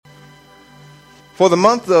For the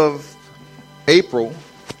month of April,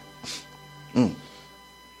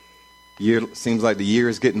 seems like the year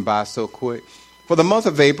is getting by so quick. For the month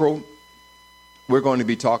of April, we're going to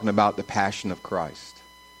be talking about the Passion of Christ.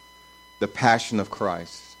 The Passion of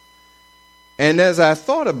Christ. And as I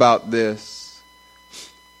thought about this,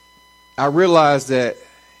 I realized that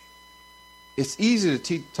it's easy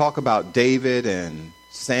to talk about David and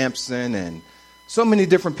Samson and so many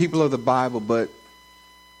different people of the Bible, but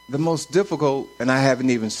the most difficult, and I haven't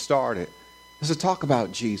even started, is to talk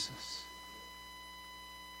about Jesus.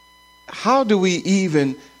 How do we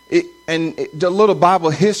even, the little Bible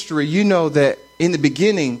history, you know that in the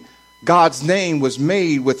beginning, God's name was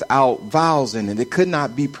made without vowels in it. It could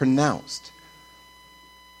not be pronounced.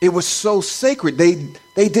 It was so sacred.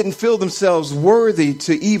 They didn't feel themselves worthy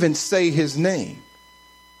to even say his name.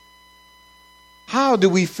 How do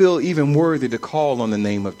we feel even worthy to call on the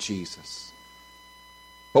name of Jesus?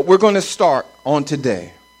 But we're going to start on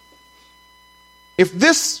today. If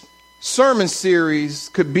this sermon series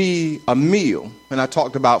could be a meal, and I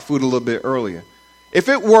talked about food a little bit earlier, if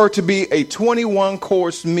it were to be a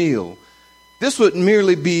 21-course meal, this would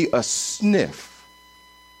merely be a sniff,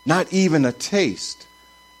 not even a taste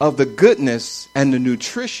of the goodness and the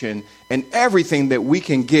nutrition and everything that we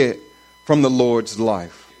can get from the Lord's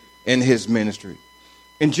life and his ministry.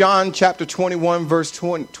 In John chapter 21, verse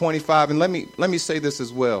 25, and let me say this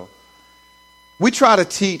as well. We try to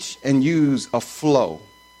teach and use a flow.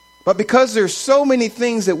 But because there's so many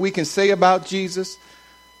things that we can say about Jesus,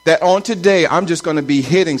 that on today, I'm just going to be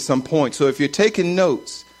hitting some points. So if you're taking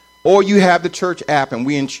notes or you have the church app, and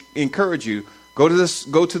we encourage you, go to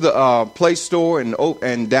the Play Store and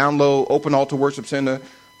download Open Altar Worship Center,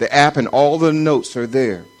 the app, and all the notes are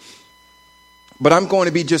there. But I'm going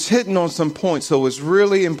to be just hitting on some points, so it's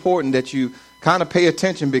really important that you kind of pay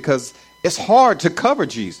attention because it's hard to cover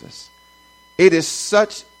Jesus. It is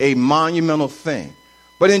such a monumental thing.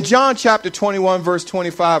 But in John chapter 21, verse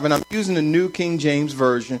 25, and I'm using the New King James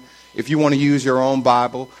Version, if you want to use your own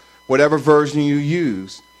Bible, whatever version you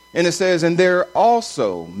use. And it says, and there are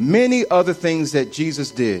also many other things that Jesus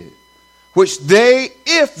did, which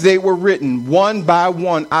if they were written one by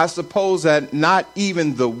one, I suppose that not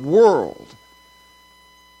even the world,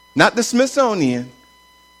 not the Smithsonian,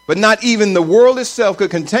 but not even the world itself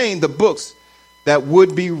could contain the books that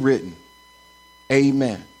would be written.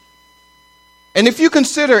 Amen. And if you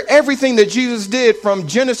consider everything that Jesus did from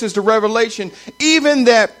Genesis to Revelation, even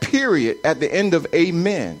that period at the end of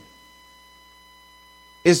Amen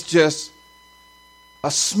is just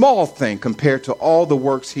a small thing compared to all the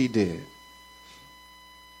works he did.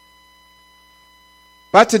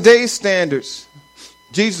 By today's standards,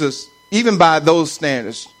 Jesus, even by those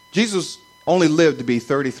standards, Jesus only lived to be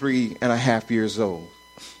 33 and a half years old.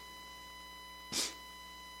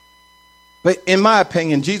 But in my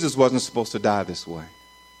opinion, Jesus wasn't supposed to die this way.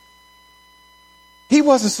 He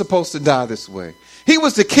wasn't supposed to die this way. He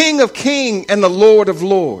was the King of Kings and the Lord of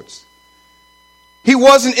Lords. He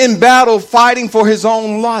wasn't in battle fighting for his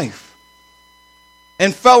own life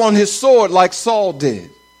and fell on his sword like Saul did.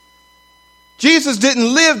 Jesus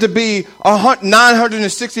didn't live to be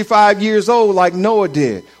 965 years old like Noah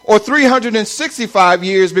did, or 365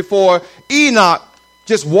 years before Enoch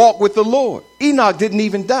just walked with the Lord. Enoch didn't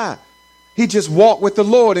even die. He just walked with the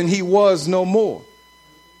Lord and he was no more.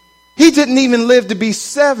 He didn't even live to be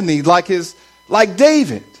 70 like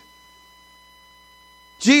David.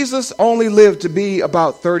 Jesus only lived to be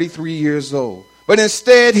about 33 years old. But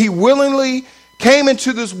instead, he willingly came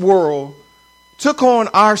into this world, took on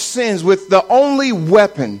our sins with the only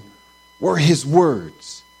weapon were his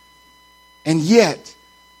words. And yet,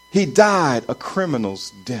 he died a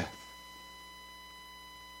criminal's death.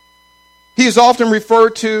 He is often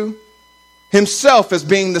referred to himself as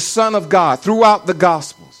being the Son of God throughout the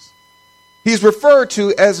Gospels. He's referred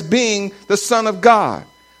to as being the Son of God.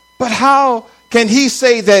 But how can he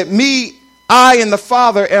say that I and the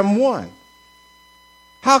Father am one?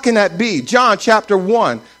 How can that be? John chapter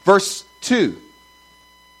 1, verse 2.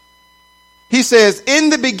 He says, in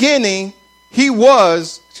the beginning, he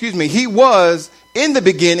was in the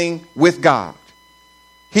beginning with God.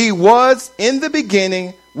 He was in the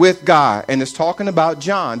beginning with God. And it's talking about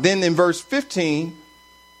John. Then in verse 15, it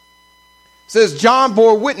says, John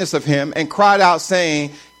bore witness of him and cried out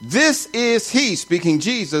saying, this is he, speaking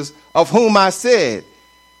Jesus, of whom I said,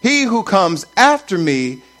 he who comes after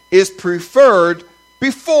me is preferred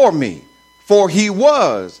before me, for he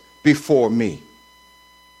was before me.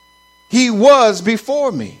 He was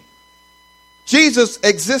before me. Jesus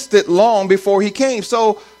existed long before he came.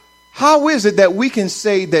 So how is it that we can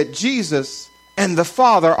say that Jesus and the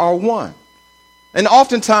Father are one? And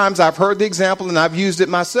oftentimes I've heard the example and I've used it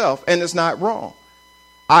myself, and it's not wrong.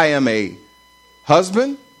 I am a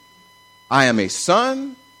husband. I am a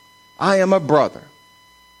son. I am a brother.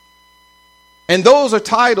 And those are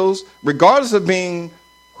titles, regardless of being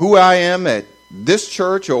who I am at this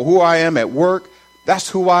church or who I am at work. That's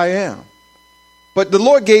who I am. But the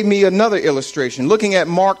Lord gave me another illustration, looking at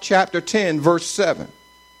Mark chapter 10, verse 7.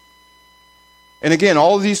 And again,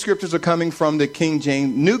 all of these scriptures are coming from the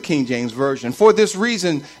New King James Version. For this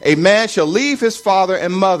reason, a man shall leave his father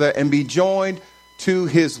and mother and be joined to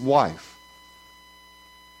his wife.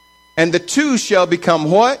 And the two shall become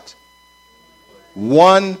what?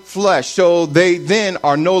 One flesh. So they then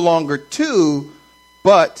are no longer two,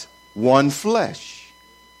 but one flesh.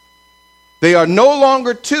 They are no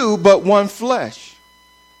longer two, but one flesh.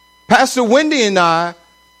 Pastor Wendy and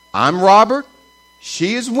I'm Robert,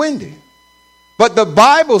 she is Wendy. But the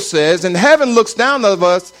Bible says, and heaven looks down on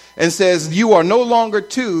us and says, you are no longer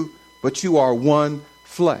two, but you are one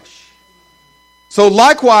flesh. So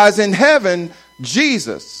likewise in heaven,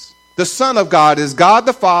 Jesus, the Son of God, is God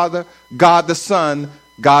the Father, God the Son,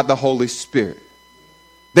 God the Holy Spirit.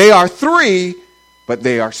 They are three, but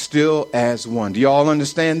they are still as one. Do you all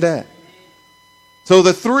understand that? So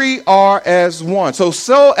the three are as one.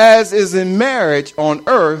 So as is in marriage on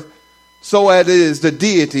earth, so as is the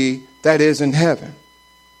deity that is in heaven.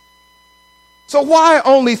 So why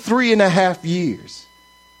only 3.5 years?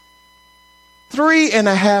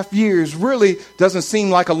 3.5 years really doesn't seem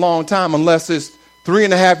like a long time unless it's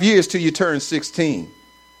 3.5 years till you turn 16.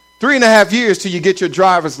 3.5 years till you get your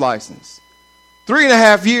driver's license.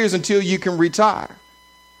 3.5 years until you can retire.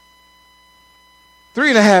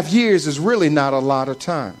 3.5 years is really not a lot of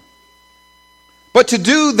time. But to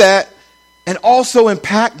do that and also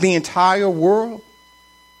impact the entire world,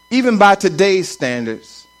 even by today's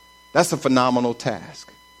standards, that's a phenomenal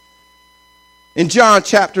task. In John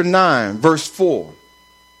chapter 9, verse 4,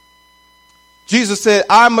 Jesus said,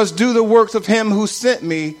 I must do the works of him who sent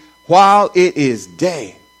me while it is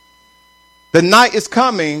day. The night is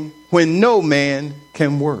coming when no man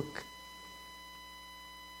can work.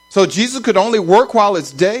 So Jesus could only work while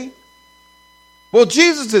it's day? Well,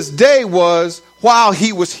 Jesus' day was while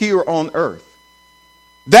he was here on earth.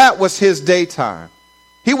 That was his daytime.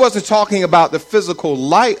 He wasn't talking about the physical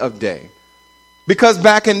light of day. Because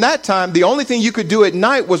back in that time, the only thing you could do at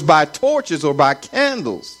night was by torches or by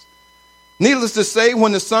candles. Needless to say,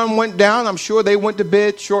 when the sun went down, I'm sure they went to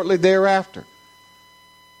bed shortly thereafter.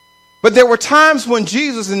 But there were times when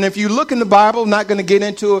Jesus, and if you look in the Bible, not going to get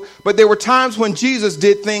into it, but there were times when Jesus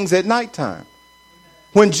did things at nighttime.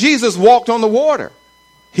 When Jesus walked on the water,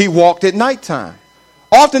 he walked at nighttime.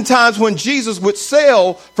 Oftentimes when Jesus would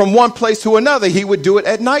sail from one place to another, he would do it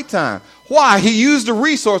at nighttime. Why? He used the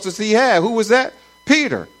resources he had. Who was that?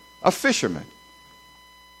 Peter, a fisherman.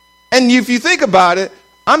 And if you think about it,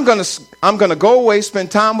 I'm going to go away,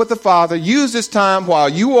 spend time with the Father, use this time while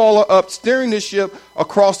you all are up steering this ship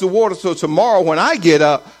across the water so tomorrow when I get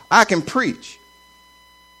up, I can preach.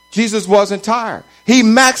 Jesus wasn't tired. He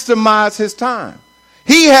maximized his time.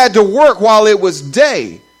 He had to work while it was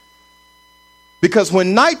day because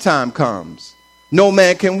when nighttime comes, no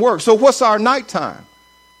man can work. So what's our nighttime?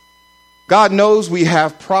 God knows we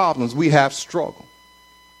have problems. We have struggle.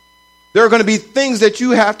 There are going to be things that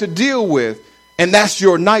you have to deal with. And that's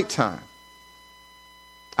your nighttime.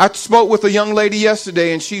 I spoke with a young lady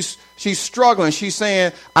yesterday and she's struggling. She's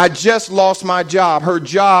saying, I just lost my job. Her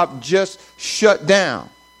job just shut down.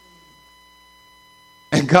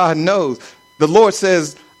 And God knows. The Lord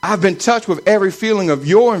says, I've been touched with every feeling of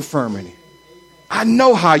your infirmity. I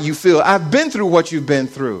know how you feel. I've been through what you've been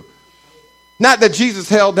through. Not that Jesus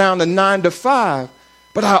held down the 9 to 5,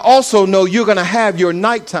 but I also know you're going to have your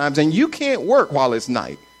night times and you can't work while it's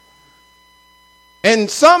night.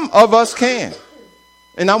 And some of us can.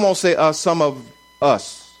 And I won't say us, some of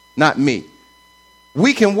us, not me.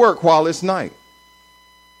 We can work while it's night.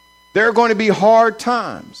 There are going to be hard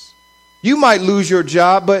times. You might lose your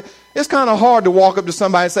job, but it's kind of hard to walk up to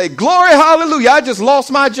somebody and say, glory, hallelujah, I just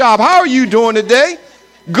lost my job. How are you doing today?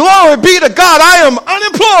 Glory be to God, I am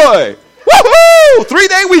unemployed. Woohoo!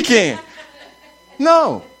 3-day weekend.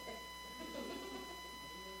 No.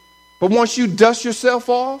 But once you dust yourself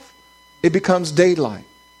off, it becomes daylight.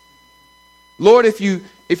 Lord, if you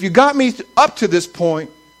got me up to this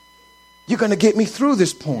point, you're going to get me through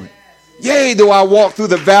this point. Yea, though I walk through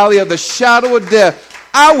the valley of the shadow of death,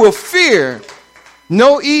 I will fear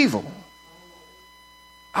no evil.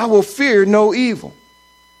 I will fear no evil.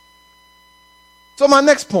 So my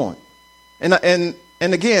next point, and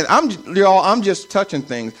again, I'm just touching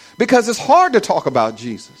things because it's hard to talk about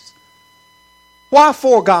Jesus. Why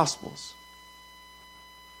 4 Gospels?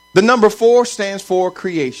 The number 4 stands for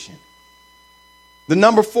creation. The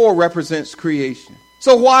number 4 represents creation.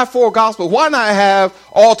 So why 4 gospels? Why not have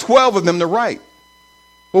all 12 of them to write?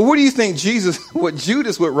 Well, what do you think what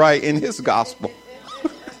Judas would write in his gospel?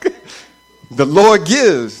 The Lord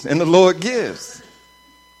gives and the Lord gives.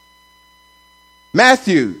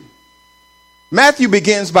 Matthew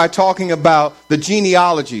begins by talking about the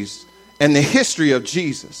genealogies and the history of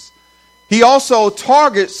Jesus. He also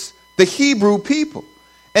targets the Hebrew people.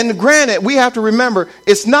 And granted, we have to remember,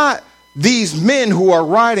 it's not these men who are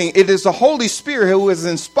writing, it is the Holy Spirit who has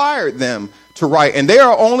inspired them to write. And they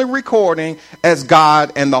are only recording as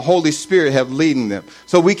God and the Holy Spirit have leading them.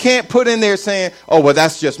 So we can't put in there saying, oh, well,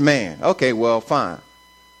 that's just man. Okay, well, fine.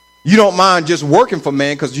 You don't mind just working for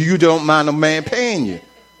man because you don't mind a man paying you.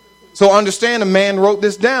 So understand, a man wrote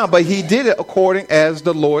this down, but he did it according as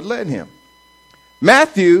the Lord led him.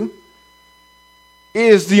 Matthew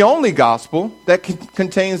is the only gospel that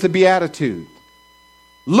contains the Beatitude.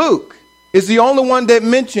 Luke is the only one that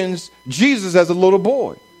mentions Jesus as a little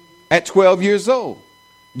boy at 12 years old.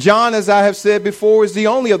 John, as I have said before, is the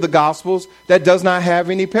only of the gospels that does not have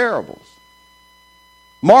any parables.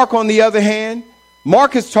 Mark, on the other hand,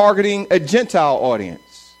 Mark is targeting a Gentile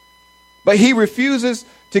audience, but he refuses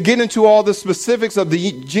to get into all the specifics of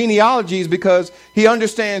the genealogies because he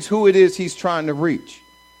understands who it is he's trying to reach.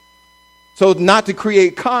 So not to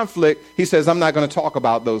create conflict, he says, I'm not going to talk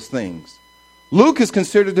about those things. Luke is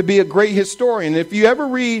considered to be a great historian. If you ever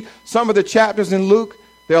read some of the chapters in Luke,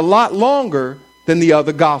 they're a lot longer than the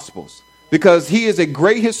other gospels because he is a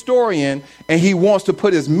great historian and he wants to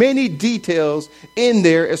put as many details in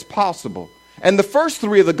there as possible. And the first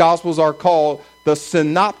 3 of the gospels are called the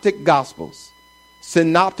synoptic gospels.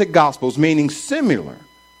 Synoptic gospels, meaning similar.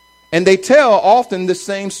 And they tell often the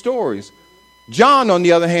same stories. John, on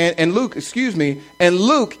the other hand, and Luke is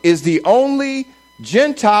the only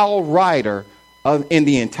Gentile writer in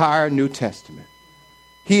the entire New Testament.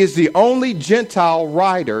 He is the only Gentile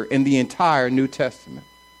writer in the entire New Testament.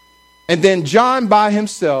 And then John by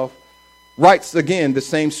himself writes again the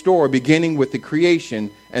same story, beginning with the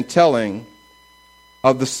creation and telling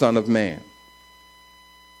of the Son of Man.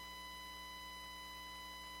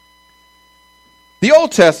 In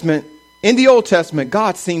the Old Testament,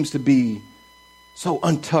 God seems to be so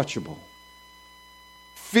untouchable,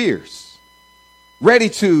 fierce, ready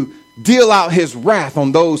to deal out his wrath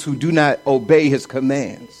on those who do not obey his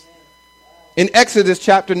commands. In Exodus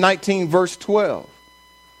chapter 19, verse 12,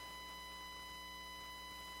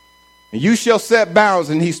 and you shall set bounds,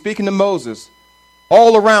 and he's speaking to Moses,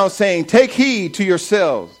 all around saying, take heed to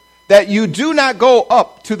yourselves that you do not go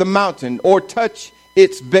up to the mountain or touch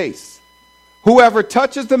its base. Whoever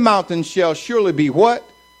touches the mountain shall surely be what?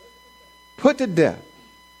 Put to death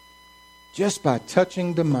just by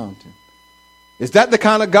touching the mountain. Is that the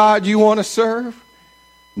kind of God you want to serve?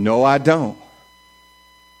 No, I don't.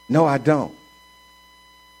 No, I don't.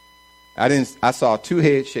 I saw 2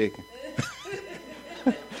 heads shaking.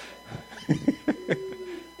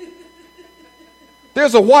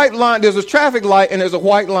 There's a white line, there's a traffic light, and there's a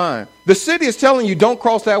white line. The city is telling you don't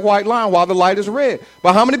cross that white line while the light is red.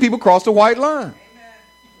 But how many people cross the white line?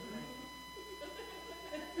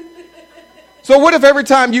 So what if every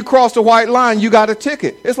time you cross the white line, you got a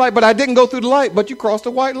ticket? It's like, but I didn't go through the light, but you crossed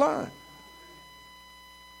the white line.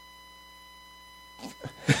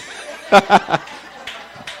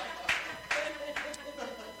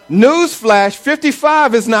 Newsflash,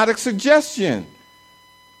 55 is not a suggestion.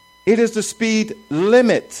 It is the speed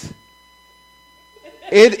limit.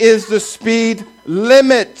 It is the speed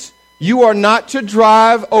limit. You are not to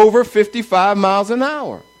drive over 55 miles an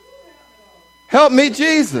hour. Help me,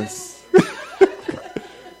 Jesus.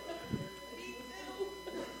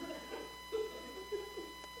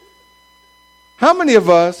 How many of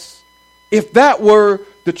us, if that were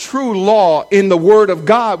the true law in the Word of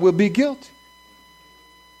God, would be guilty?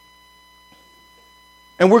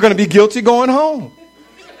 And we're going to be guilty going home.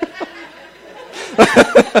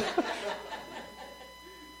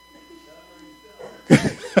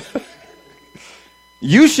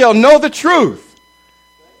 You shall know the truth,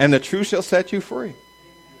 and the truth shall set you free.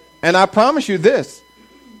 And I promise you this.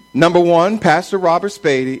 Number 1, Pastor Robert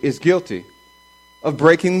Spady is guilty of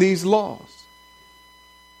breaking these laws.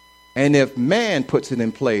 And if man puts it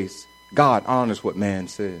in place, God honors what man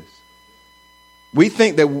says. We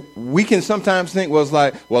think that we can sometimes think, well, it's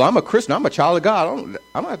like, well, I'm a Christian, I'm a child of God.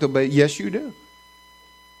 I don't have to obey. Yes, you do.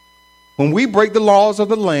 When we break the laws of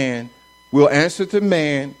the land, we'll answer to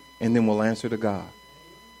man, and then we'll answer to God.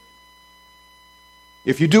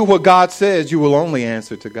 If you do what God says, you will only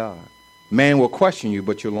answer to God. Man will question you,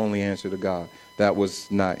 but you'll only answer to God. That was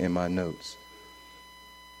not in my notes.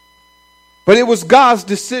 But it was God's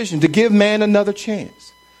decision to give man another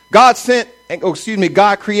chance. God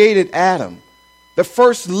created Adam, the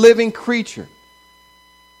first living creature.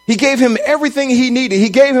 He gave him everything he needed. He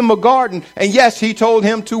gave him a garden. And yes, he told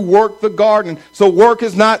him to work the garden. So work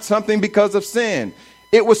is not something because of sin.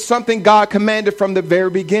 It was something God commanded from the very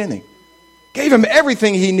beginning. Gave him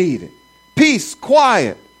everything he needed. Peace,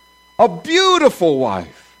 quiet, a beautiful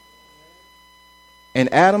wife.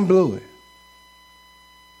 And Adam blew it.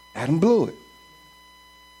 Adam blew it.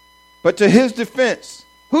 But to his defense,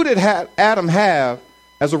 who did Adam have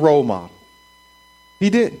as a role model? He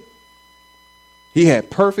didn't. He had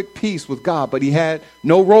perfect peace with God, but he had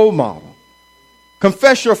no role model.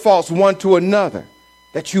 Confess your faults one to another,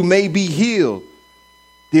 that you may be healed.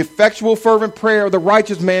 The effectual fervent prayer of the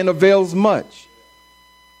righteous man avails much.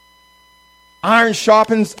 Iron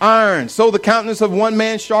sharpens iron, so the countenance of one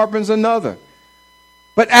man sharpens another.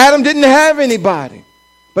 But Adam didn't have anybody.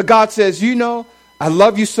 But God says, I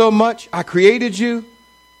love you so much. I created you.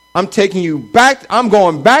 I'm taking you back. I'm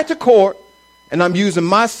going back to court, and I'm using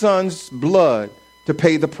my son's blood to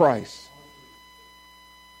pay the price.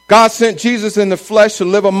 God sent Jesus in the flesh to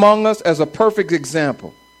live among us as a perfect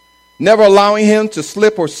example, never allowing him to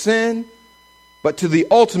slip or sin, but to the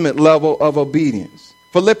ultimate level of obedience.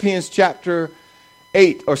 Philippians chapter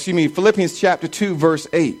 2, verse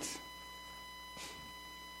 8.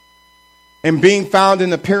 And being found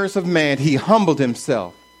in appearance of man, he humbled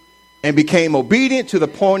himself and became obedient to the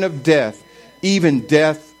point of death, even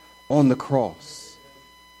death on the cross.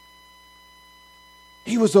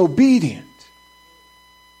 He was obedient,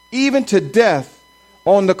 even to death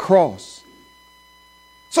on the cross.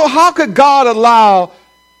 So how could God allow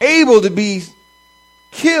Abel to be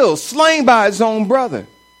killed, slain by his own brother?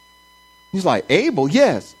 He's like, Abel?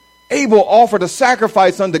 Yes. Abel offered a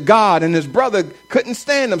sacrifice unto God, and his brother couldn't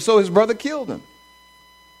stand him, so his brother killed him.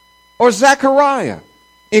 Or Zechariah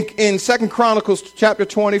in 2 Chronicles chapter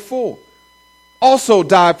 24. Also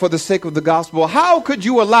died for the sake of the gospel. How could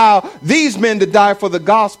you allow these men to die for the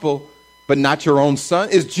gospel, but not your own son?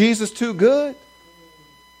 Is Jesus too good?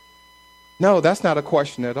 No, that's not a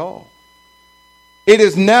question at all. It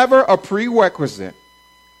is never a prerequisite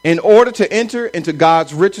in order to enter into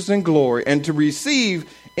God's riches and glory and to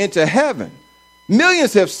receive into heaven.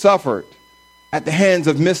 Millions have suffered at the hands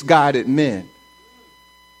of misguided men.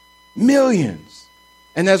 Millions.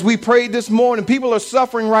 And as we prayed this morning, people are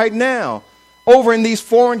suffering right now over in these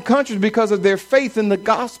foreign countries because of their faith in the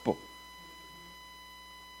gospel.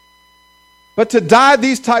 But to die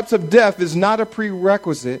these types of death is not a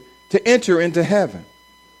prerequisite to enter into heaven.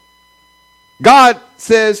 God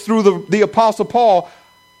says through the Apostle Paul,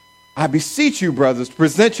 I beseech you, brothers,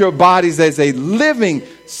 present your bodies as a living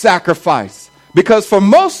sacrifice. Because for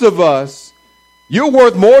most of us, you're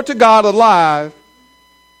worth more to God alive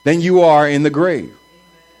than you are in the grave.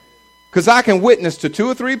 Because I can witness to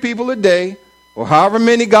 2 or 3 people a day, or however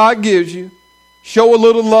many God gives you, show a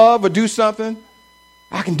little love or do something.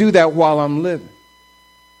 I can do that while I'm living.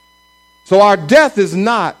 So our death is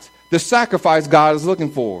not the sacrifice God is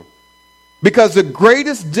looking for. Because the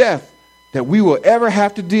greatest death that we will ever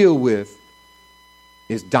have to deal with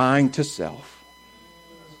is dying to self.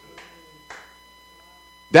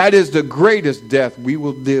 That is the greatest death we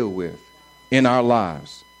will deal with in our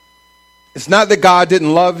lives. It's not that God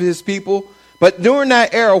didn't love his people, but during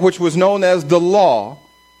that era, which was known as the law,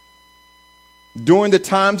 during the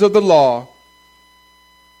times of the law,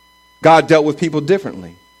 God dealt with people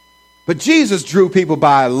differently. But Jesus drew people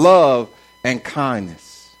by love and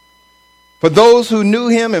kindness. For those who knew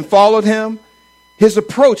him and followed him, his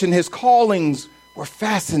approach and his callings were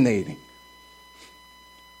fascinating.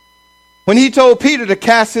 When he told Peter to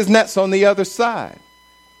cast his nets on the other side,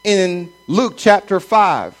 in Luke chapter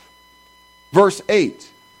 5, verse 8,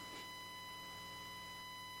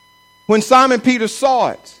 when Simon Peter saw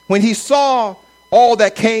it, when he saw all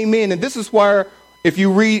that came in, and this is where, if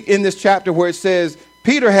you read in this chapter where it says,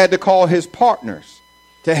 Peter had to call his partners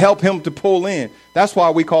to help him to pull in. That's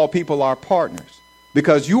why we call people our partners,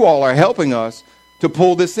 because you all are helping us to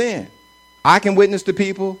pull this in. I can witness to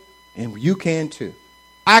people, and you can too.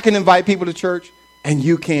 I can invite people to church, and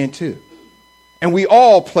you can too. And we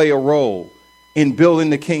all play a role in building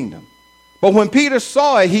the kingdom. But when Peter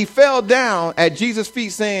saw it, he fell down at Jesus' feet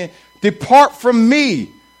saying, Depart from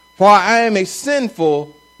me, for I am a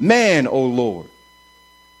sinful man, O Lord.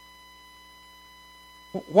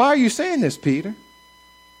 Why are you saying this, Peter?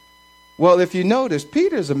 Well, if you notice,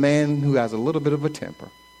 Peter is a man who has a little bit of a temper.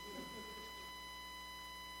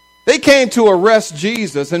 They came to arrest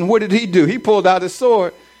Jesus, and what did he do? He pulled out his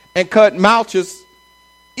sword and cut Malchus'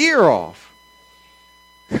 ear off.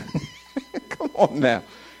 Come on now.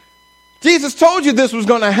 Jesus told you this was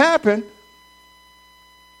going to happen.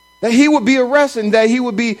 That he would be arrested and that he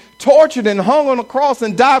would be tortured and hung on a cross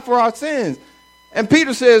and die for our sins. And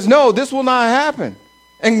Peter says, no, this will not happen.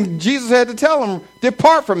 And Jesus had to tell him,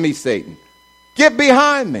 depart from me, Satan. Get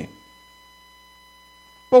behind me.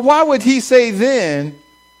 But why would he say then,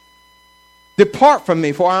 depart from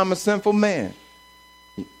me, for I am a sinful man?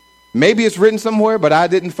 Maybe it's written somewhere, but I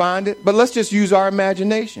didn't find it. But let's just use our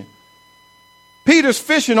imagination. Peter's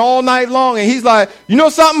fishing all night long, and he's like, you know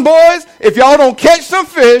something, boys? If y'all don't catch some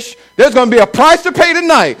fish, there's going to be a price to pay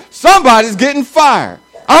tonight. Somebody's getting fired.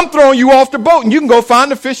 I'm throwing you off the boat, and you can go find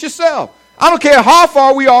the fish yourself. I don't care how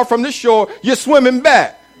far we are from the shore, you're swimming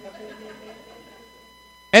back.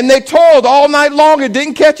 And they toiled all night long and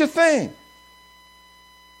didn't catch a thing.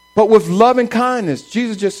 But with loving kindness,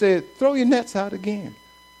 Jesus just said, throw your nets out again.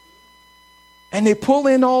 And they pull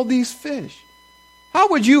in all these fish. How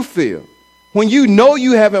would you feel when you know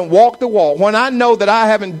you haven't walked the walk, when I know that I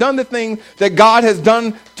haven't done the thing that God has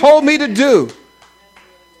told me to do?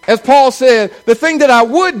 As Paul said, the thing that I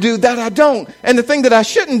would do, that I don't. And the thing that I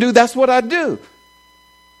shouldn't do, that's what I do.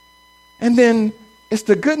 And then it's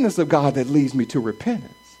the goodness of God that leads me to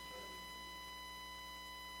repentance.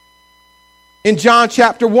 In John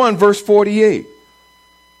chapter 1, verse 48,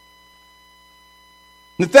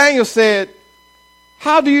 Nathanael said,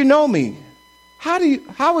 how do you know me?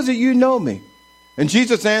 How is it you know me? And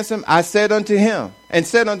Jesus answered him, I said unto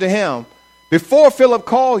him, before Philip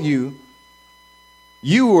called you,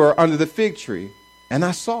 you were under the fig tree, and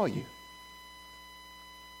I saw you.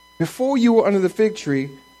 Before you were under the fig tree,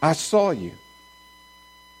 I saw you.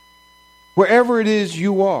 Wherever it is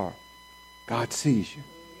you are, God sees you.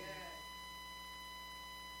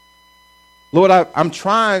 Lord, I'm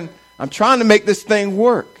trying to make this thing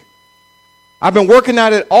work. I've been working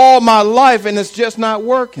at it all my life, and it's just not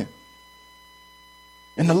working.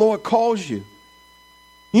 And the Lord calls you.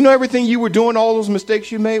 You know everything you were doing, all those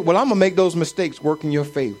mistakes you made? Well, I'm going to make those mistakes work in your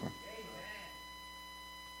favor.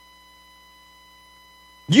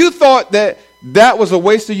 You thought that was a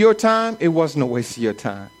waste of your time? It wasn't a waste of your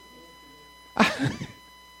time.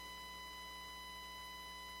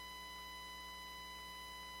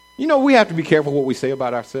 You know, we have to be careful what we say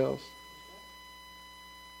about ourselves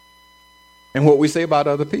and what we say about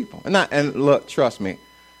other people. And look, trust me,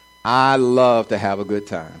 I love to have a good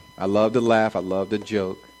time. I love to laugh. I love to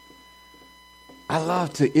joke. I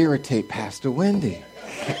love to irritate Pastor Wendy.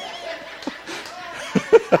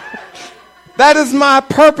 That is my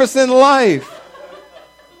purpose in life.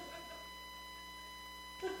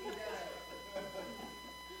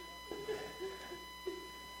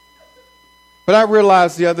 But I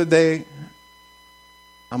realized the other day,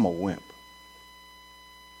 I'm a wimp.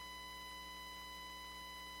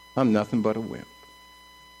 I'm nothing but a wimp.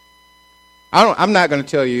 I'm not going to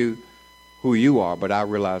tell you who you are, but I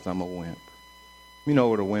realize I'm a wimp. You know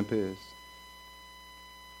what a wimp is?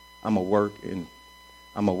 I'm a work in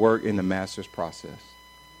the master's process.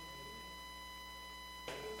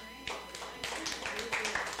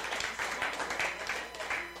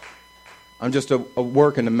 I'm just a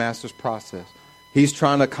work in the master's process. He's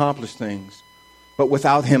trying to accomplish things, but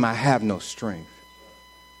without him, I have no strength.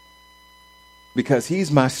 Because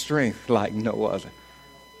he's my strength like no other.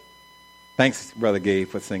 Thanks, Brother Gabe,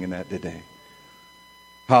 for singing that today.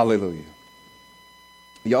 Hallelujah.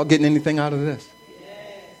 Y'all getting anything out of this?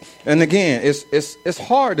 Yes. And again, it's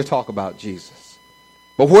hard to talk about Jesus.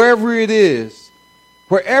 But wherever it is,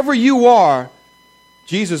 wherever you are,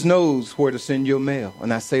 Jesus knows where to send your mail.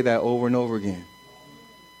 And I say that over and over again.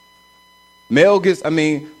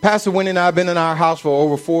 Pastor Wendy and I have been in our house for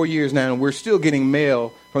over 4 years now, and we're still getting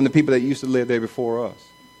mail from the people that used to live there before us.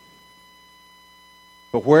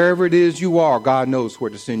 But wherever it is you are, God knows where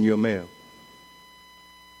to send your mail.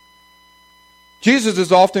 Jesus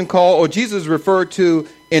is often called, or Jesus is referred to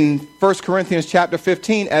in 1 Corinthians chapter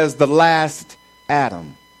 15 as the last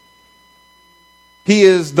Adam. He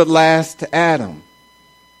is the last Adam.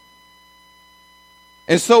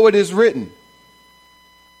 And so it is written.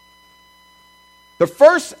 The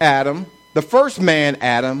first Adam, the first man,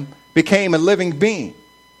 Adam, became a living being.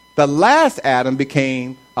 The last Adam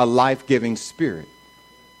became a life-giving spirit.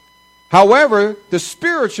 However, the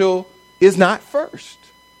spiritual is not first.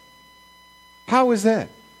 How is that?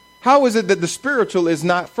 How is it that the spiritual is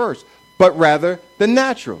not first, but rather the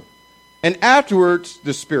natural, and afterwards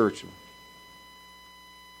the spiritual?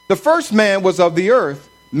 The first man was of the earth,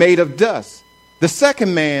 made of dust. The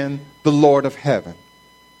second man, the Lord of heaven.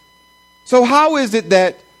 So how is it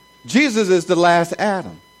that Jesus is the last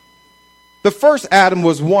Adam? The first Adam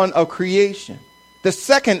was one of creation. The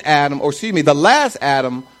second Adam, the last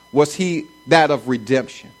Adam was that of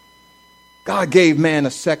redemption. God gave man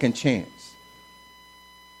a second chance.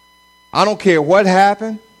 I don't care what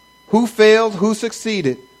happened, who failed, who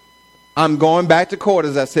succeeded. I'm going back to court,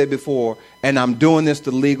 as I said before, and I'm doing this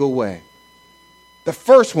the legal way. The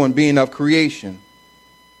first one being of creation,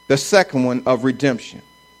 the second one of redemption.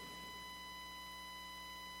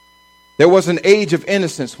 There was an age of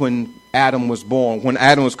innocence when Adam was born, when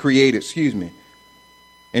Adam was created,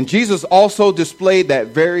 And Jesus also displayed that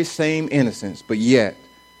very same innocence, but yet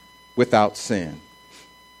without sin.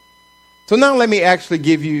 So now let me actually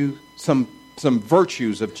give you some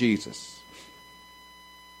virtues of Jesus.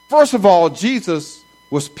 First of all, Jesus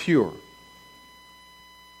was pure.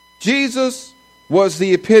 Jesus was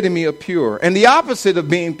the epitome of pure. And the opposite of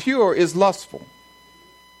being pure is lustful.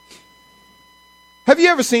 Have you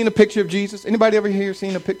ever seen a picture of Jesus? Anybody ever here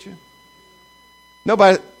seen a picture?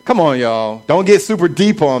 Nobody? Come on, y'all. Don't get super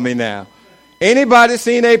deep on me now. Anybody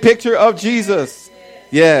seen a picture of Jesus?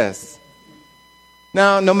 Yes.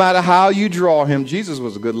 Now, no matter how you draw him, Jesus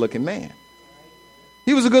was a good-looking man.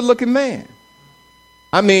 He was a good-looking man.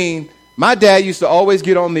 I mean, my dad used to always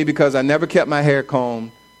get on me because I never kept my hair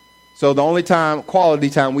combed. So the only quality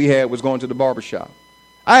time we had was going to the barbershop.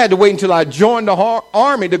 I had to wait until I joined the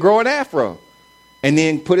army to grow an afro. And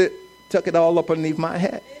then tuck it all up underneath my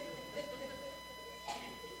hat.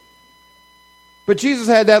 But Jesus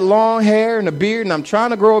had that long hair and a beard, and I'm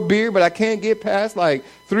trying to grow a beard, but I can't get past like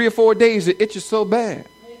 3 or 4 days. It itches so bad.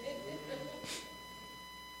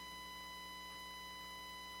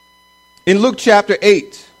 In Luke chapter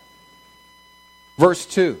 8, verse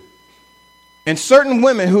 2, and certain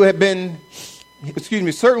women who had been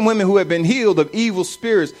healed of evil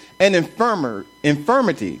spirits and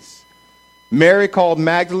infirmities, Mary called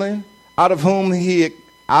Magdalene, out of whom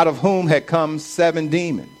had come 7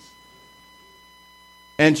 demons.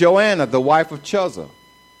 And Joanna, the wife of Chuza,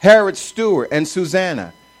 Herod's steward, and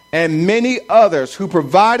Susanna, and many others who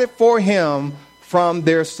provided for him from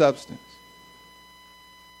their substance.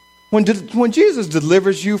 When Jesus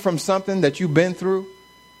delivers you from something that you've been through,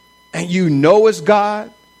 and you know it's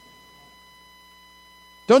God,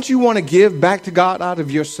 don't you want to give back to God out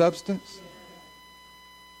of your substance?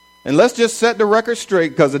 And let's just set the record straight,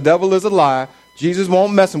 because the devil is a lie. Jesus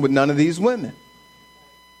won't mess with none of these women.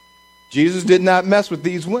 Jesus did not mess with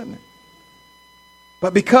these women.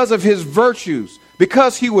 But because of his virtues,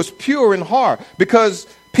 because he was pure in heart, because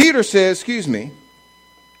Peter says,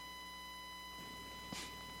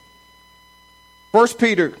 1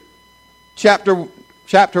 Peter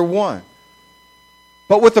chapter 1,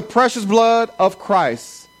 but with the precious blood of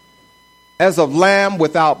Christ, as of lamb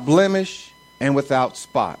without blemish and without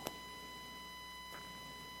spot.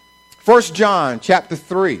 1 John chapter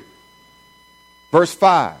 3, verse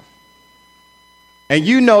 5. And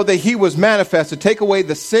you know that he was manifest to take away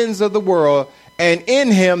the sins of the world, and in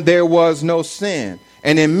him there was no sin.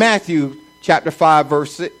 And in Matthew chapter 5,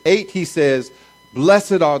 verse 8, he says,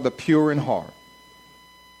 blessed are the pure in heart.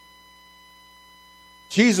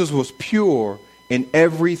 Jesus was pure in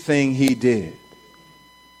everything he did.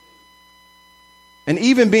 And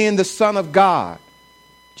even being the Son of God,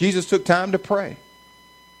 Jesus took time to pray,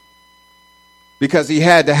 because he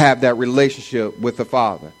had to have that relationship with the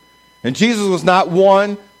Father. And Jesus was not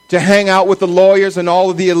one to hang out with the lawyers and all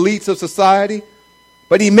of the elites of society,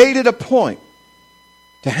 but he made it a point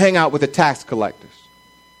to hang out with the tax collectors,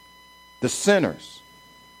 the sinners,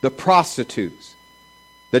 the prostitutes,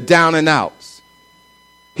 the down and outs.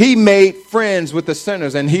 He made friends with the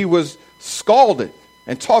sinners, and he was scalded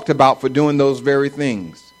and talked about for doing those very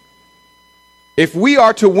things. If we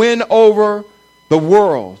are to win over the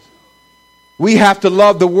world, we have to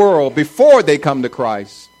love the world before they come to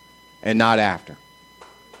Christ and not after.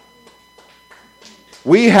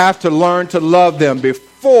 We have to learn to love them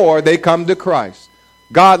before they come to Christ.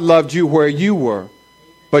 God loved you where you were,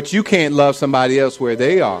 but you can't love somebody else where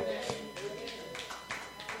they are.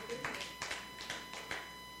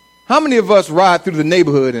 How many of us ride through the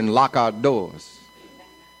neighborhood and lock our doors?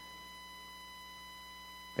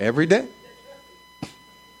 Every day.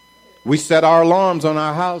 We set our alarms on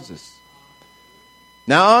our houses.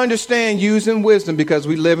 Now, I understand using wisdom because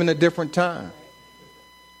we live in a different time.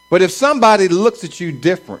 But if somebody looks at you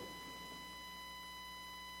different,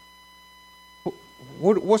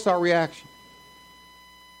 what's our reaction?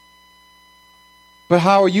 But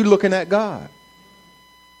how are you looking at God?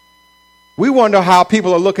 We wonder how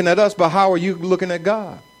people are looking at us, but how are you looking at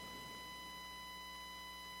God?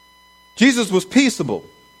 Jesus was peaceable.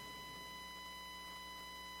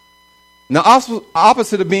 Now,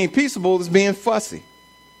 opposite of being peaceable is being fussy.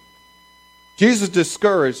 Jesus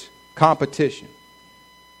discouraged competition.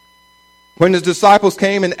 When his disciples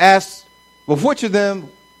came and asked, well, which of them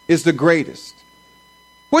is the greatest?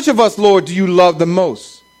 Which of us, Lord, do you love the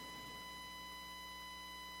most?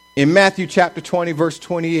 In Matthew chapter 20, verse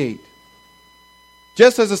 28,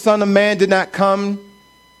 just as the Son of Man did not come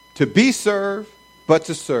to be served, but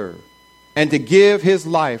to serve, and to give his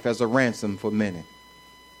life as a ransom for many.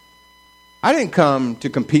 I didn't come to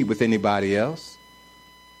compete with anybody else.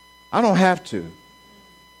 I don't have to.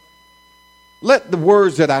 Let the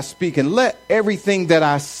words that I speak and let everything that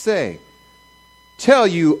I say tell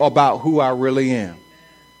you about who I really am.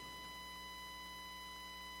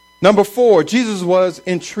 Number 4, Jesus was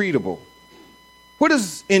entreatable. What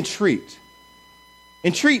is entreat?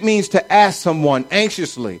 Entreat means to ask someone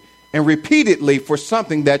anxiously and repeatedly for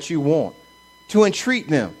something that you want. To entreat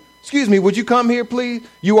them. Excuse me, would you come here, please?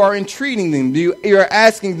 You are entreating them. You're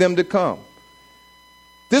asking them to come.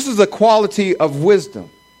 This is a quality of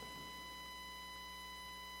wisdom.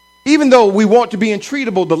 Even though we want to be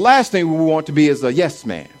entreatable, the last thing we want to be is a yes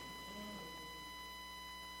man.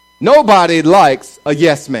 Nobody likes a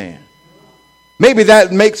yes man. Maybe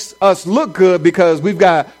that makes us look good because we've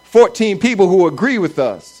got 14 people who agree with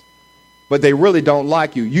us, but they really don't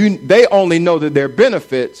like you. They only know that there are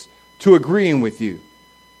benefits to agreeing with you,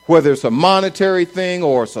 whether it's a monetary thing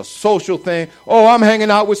or it's a social thing. Oh, I'm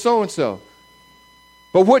hanging out with so-and-so.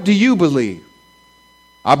 But what do you believe?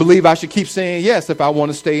 I believe I should keep saying yes if I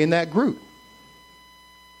want to stay in that group.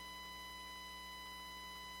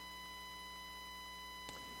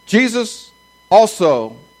 Jesus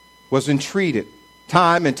also was entreated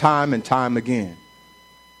time and time and time again.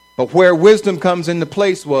 But where wisdom comes into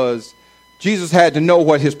place was Jesus had to know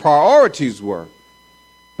what his priorities were.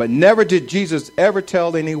 But never did Jesus ever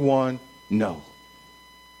tell anyone no.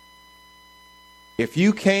 If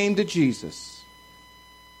you came to Jesus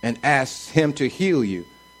and asked him to heal you,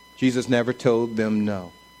 Jesus never told them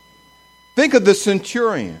no. Think of the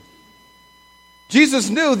centurion. Jesus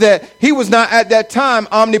knew that he was not at that time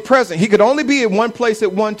omnipresent. He could only be in one place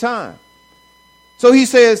at one time. So he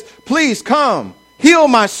says, please come, heal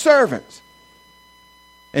my servant.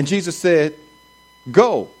 And Jesus said,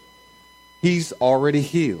 go. He's already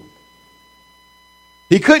healed.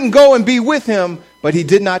 He couldn't go and be with him, but he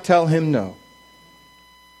did not tell him no.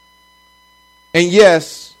 And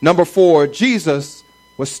yes, number 4, Jesus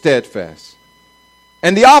was steadfast.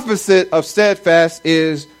 And the opposite of steadfast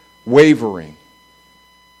is wavering.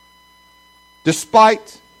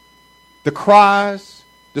 Despite the cries,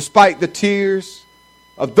 despite the tears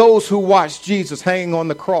of those who watched Jesus hanging on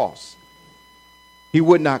the cross, he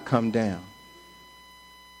would not come down.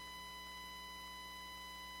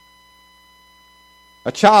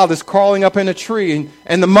 A child is crawling up in a tree,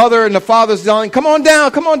 and the mother and the father is yelling, come on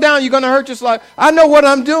down, you're going to hurt yourself. I know what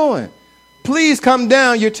I'm doing. Please come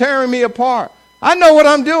down, you're tearing me apart. I know what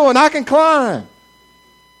I'm doing, I can climb.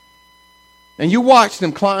 And you watch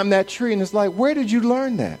them climb that tree, and it's like, where did you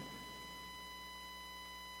learn that?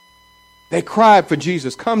 They cried for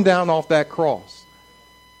Jesus, come down off that cross.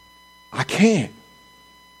 I can't.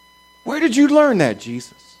 Where did you learn that,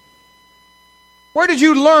 Jesus? Where did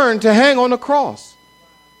you learn to hang on the cross?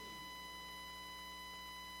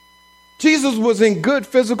 Jesus was in good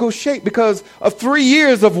physical shape because of 3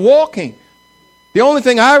 years of walking. The only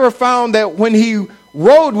thing I ever found that when he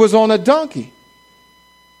rode was on a donkey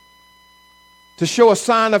to show a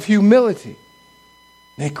sign of humility.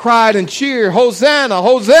 They cried and cheered, Hosanna,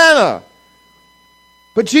 Hosanna.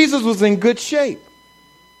 But Jesus was in good shape.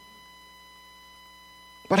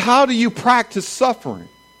 But how do you practice suffering?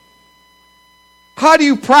 How do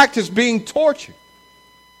you practice being tortured?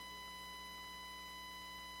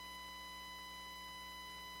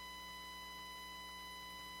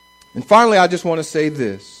 And finally, I just want to say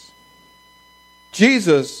this.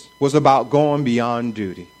 Jesus was about going beyond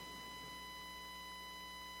duty.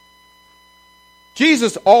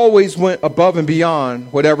 Jesus always went above and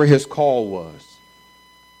beyond whatever his call was.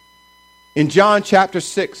 In John chapter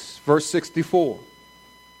 6, verse 64.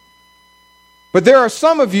 But there are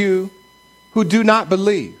some of you who do not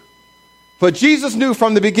believe. For Jesus knew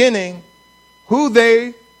from the beginning who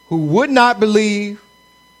would not believe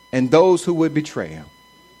and those who would betray him.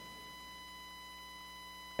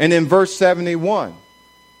 And in verse 71,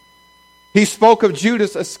 he spoke of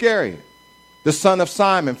Judas Iscariot, the son of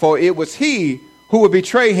Simon, for it was he who would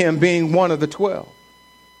betray him, being one of the 12.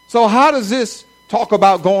 So how does this talk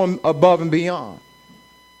about going above and beyond?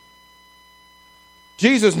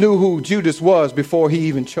 Jesus knew who Judas was before he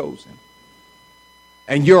even chose him.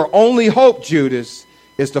 And your only hope, Judas,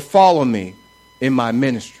 is to follow me in my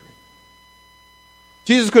ministry.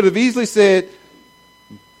 Jesus could have easily said,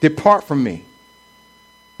 depart from me.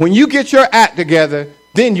 When you get your act together,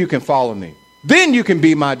 then you can follow me. Then you can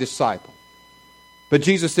be my disciple. But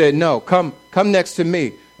Jesus said, no, come next to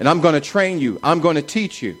me, and I'm going to train you. I'm going to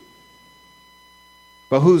teach you.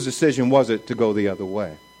 But whose decision was it to go the other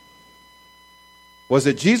way? Was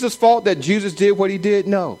it Jesus' fault that Jesus did what he did?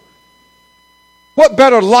 No. What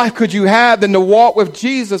better life could you have than to walk with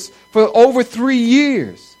Jesus for over 3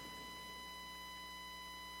 years?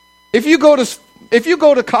 If you go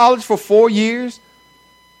to college for 4 years,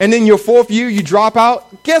 and then your 4th year you drop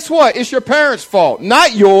out, guess what? It's your parents' fault,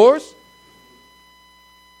 not yours.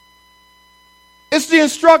 It's the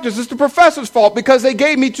instructors, it's the professor's fault because they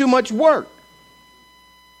gave me too much work.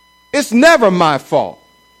 It's never my fault.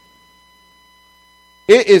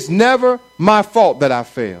 It is never my fault that I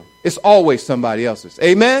fail. It's always somebody else's.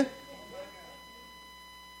 Amen?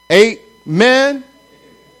 Amen?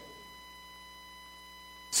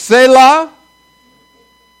 Selah?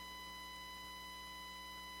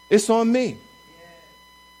 It's on me.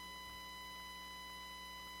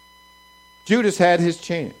 Judas had his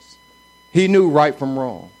chance. He knew right from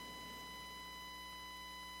wrong.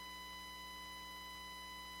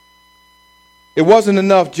 It wasn't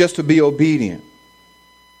enough just to be obedient.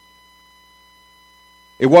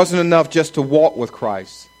 It wasn't enough just to walk with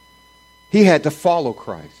Christ. He had to follow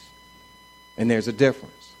Christ. And there's a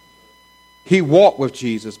difference. He walked with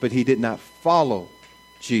Jesus, but he did not follow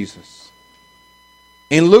Jesus.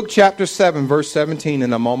 In Luke chapter 7, verse 17,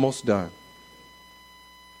 and I'm almost done.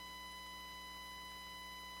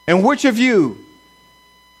 And which of you,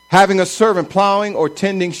 having a servant plowing or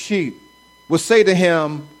tending sheep, will say to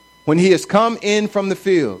him when he has come in from the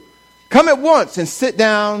field, come at once and sit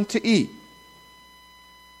down to eat?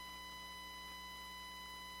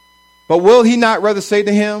 But will he not rather say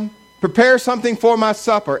to him, prepare something for my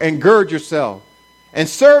supper and gird yourself, and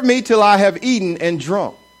serve me till I have eaten and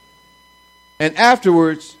drunk, and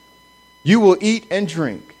afterwards you will eat and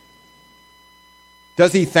drink?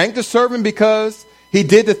 Does he thank the servant because he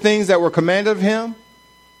did the things that were commanded of him?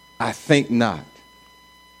 I think not.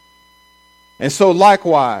 And so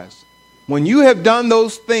likewise, when you have done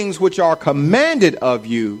those things which are commanded of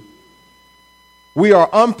you, we are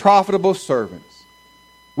unprofitable servants.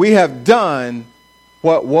 We have done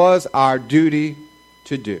what was our duty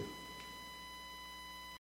to do.